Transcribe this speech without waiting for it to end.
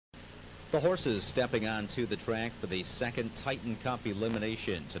The horses stepping onto the track for the second Titan Cup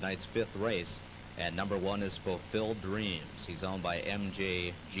Elimination, tonight's fifth race. And number one is Fulfilled Dreams. He's owned by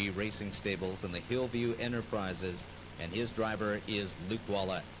MJG Racing Stables and the Hillview Enterprises, and his driver is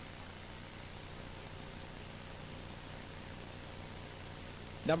LYELL.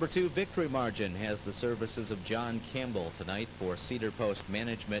 Number two, Victory Margin, has the services of John Campbell tonight for Cedar Post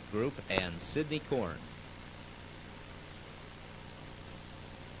Management Group and Sidney Korn.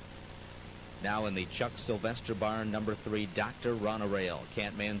 Now in the Chuck Sylvester barn, number three, Dr. Ronorail.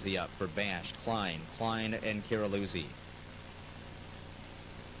 Can't Manzi up for Bash, Klein, and Caroluzzi.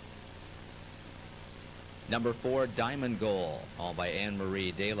 Number four, Diamond Goal, all by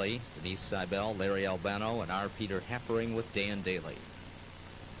Anne-Marie Daly, Denise Seibel, Larry Albano, and R. Peter Heffering with Dan Daly.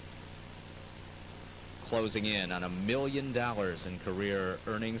 Closing in on $1 million in career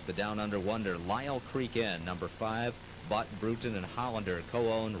earnings, the Down Under Wonder, Lyell Creek Inn, number five, Butt, Bruton, and Hollander,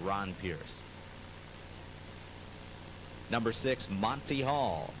 co-owned Ron Pierce. Number six, Monty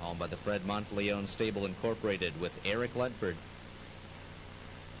Hall, owned by the Fred Monteleone Stable Incorporated with Eric Ledford.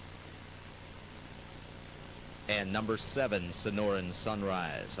 And number seven, Sonoran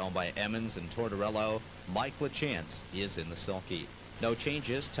Sunrise, owned by Emmons and Tortorello. Mike LaChance is in the sulky. No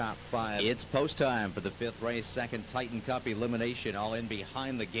changes, top five. It's post time for the fifth race, second Titan Cup Elimination. All in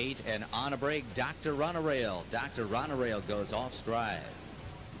behind the gate and on a break, Dr. Ronorail. Dr. Ronorail goes off stride.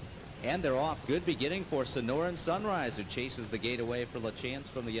 And they're off. Good beginning for Sonoran Sunrise, who chases the gate away for LaChance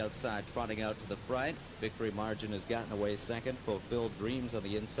from the outside, trotting out to the front. Victory Margin has gotten away second. Fulfilled Dreams on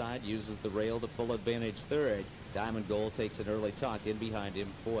the inside, uses the rail to full advantage third. Diamond Goal takes an early tuck in behind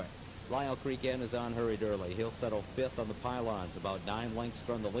him fourth. Lyell Creek Inn is on hurried early. He'll settle fifth on the pylons, about 9 lengths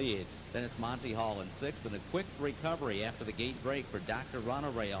from the lead. Then it's Monty Hall in sixth, and a quick recovery after the gate break for Dr.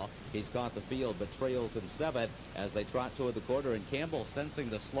 Ronorail. He's caught the field, but trails in seventh as they trot toward the quarter, and Campbell, sensing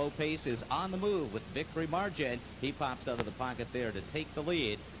the slow pace, is on the move with Victory Margin. He pops out of the pocket there to take the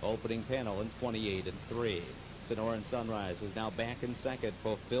lead. Opening panel in 28-3. Sonoran Sunrise is now back in second.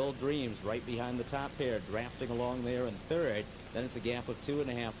 Fulfilled Dreams right behind the top pair, drafting along there in third. Then it's a gap of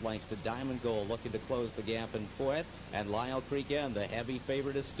 2.5 lengths to Diamond Goal, looking to close the gap in fourth. And Lyell Creek Inn, the heavy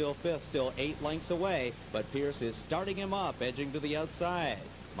favorite, is still fifth, still 8 lengths away. But Pierce is starting him up, edging to the outside.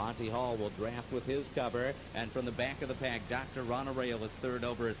 Monty Hall will draft with his cover, and from the back of the pack, Dr. Ronorail is third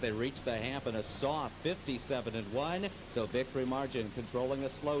over as they reach the half in a soft 57-1. So Victory Margin, controlling a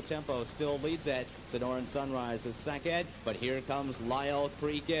slow tempo, still leads it. Sonoran Sunrise is second, but here comes Lyell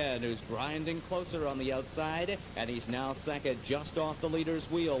Creek Inn, who's grinding closer on the outside, and he's now second, just off the leader's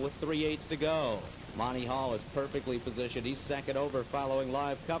wheel with 3/8 to go. Monty Hall is perfectly positioned. He's second over, following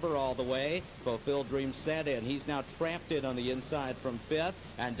live cover all the way. Fulfilled Dreams set in. He's now trapped in on the inside from fifth.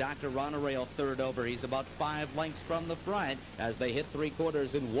 And Dr. Ronorail third over. He's about 5 lengths from the front as they hit three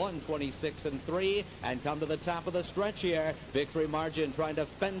quarters in 1:26-3 and come to the top of the stretch here. Victory Margin trying to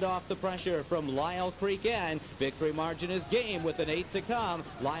fend off the pressure from Lyell Creek Inn. Victory Margin is game with an 8th to come.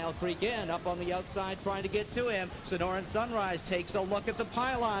 Lyell Creek Inn up on the outside trying to get to him. Sonoran Sunrise takes a look at the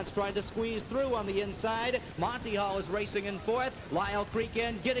pylons, trying to squeeze through on the inside. Monty Hall is racing in fourth. Lyell Creek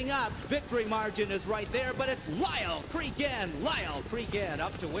Inn getting up. Victory Margin is right there, but it's Lyell Creek Inn. Lyell Creek Inn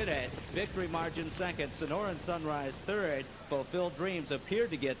up to win it. Victory Margin second. Sonoran Sunrise third. Fulfilled Dreams appeared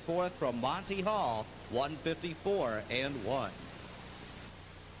to get fourth from Monty Hall. 154-1.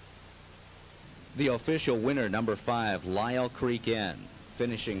 The official winner, number 5, Lyell Creek Inn.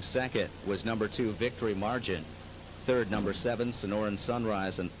 Finishing second was number 2, Victory Margin. Third, number 7, Sonoran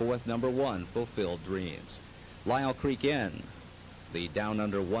Sunrise, and fourth, number 1, Fulfilled Dreams. Lyell Creek Inn, the Down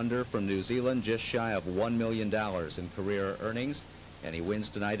Under Wonder from New Zealand, just shy of $1 million in career earnings, and he wins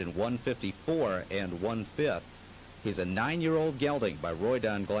tonight in 154 1/5. He's a 9-year-old gelding by Roy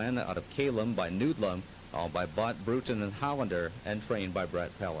Don Glenn out of Calum by Noodlum, all by Butt, Bruton, and Hollander, and trained by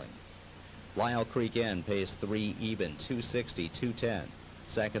Brett Pelling. Lyell Creek Inn pays 3 even, $260, $210.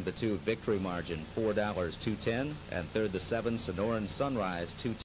 Second, the 2, Victory Margin, $4, $210. And third, the 7, Sonoran Sunrise, $210.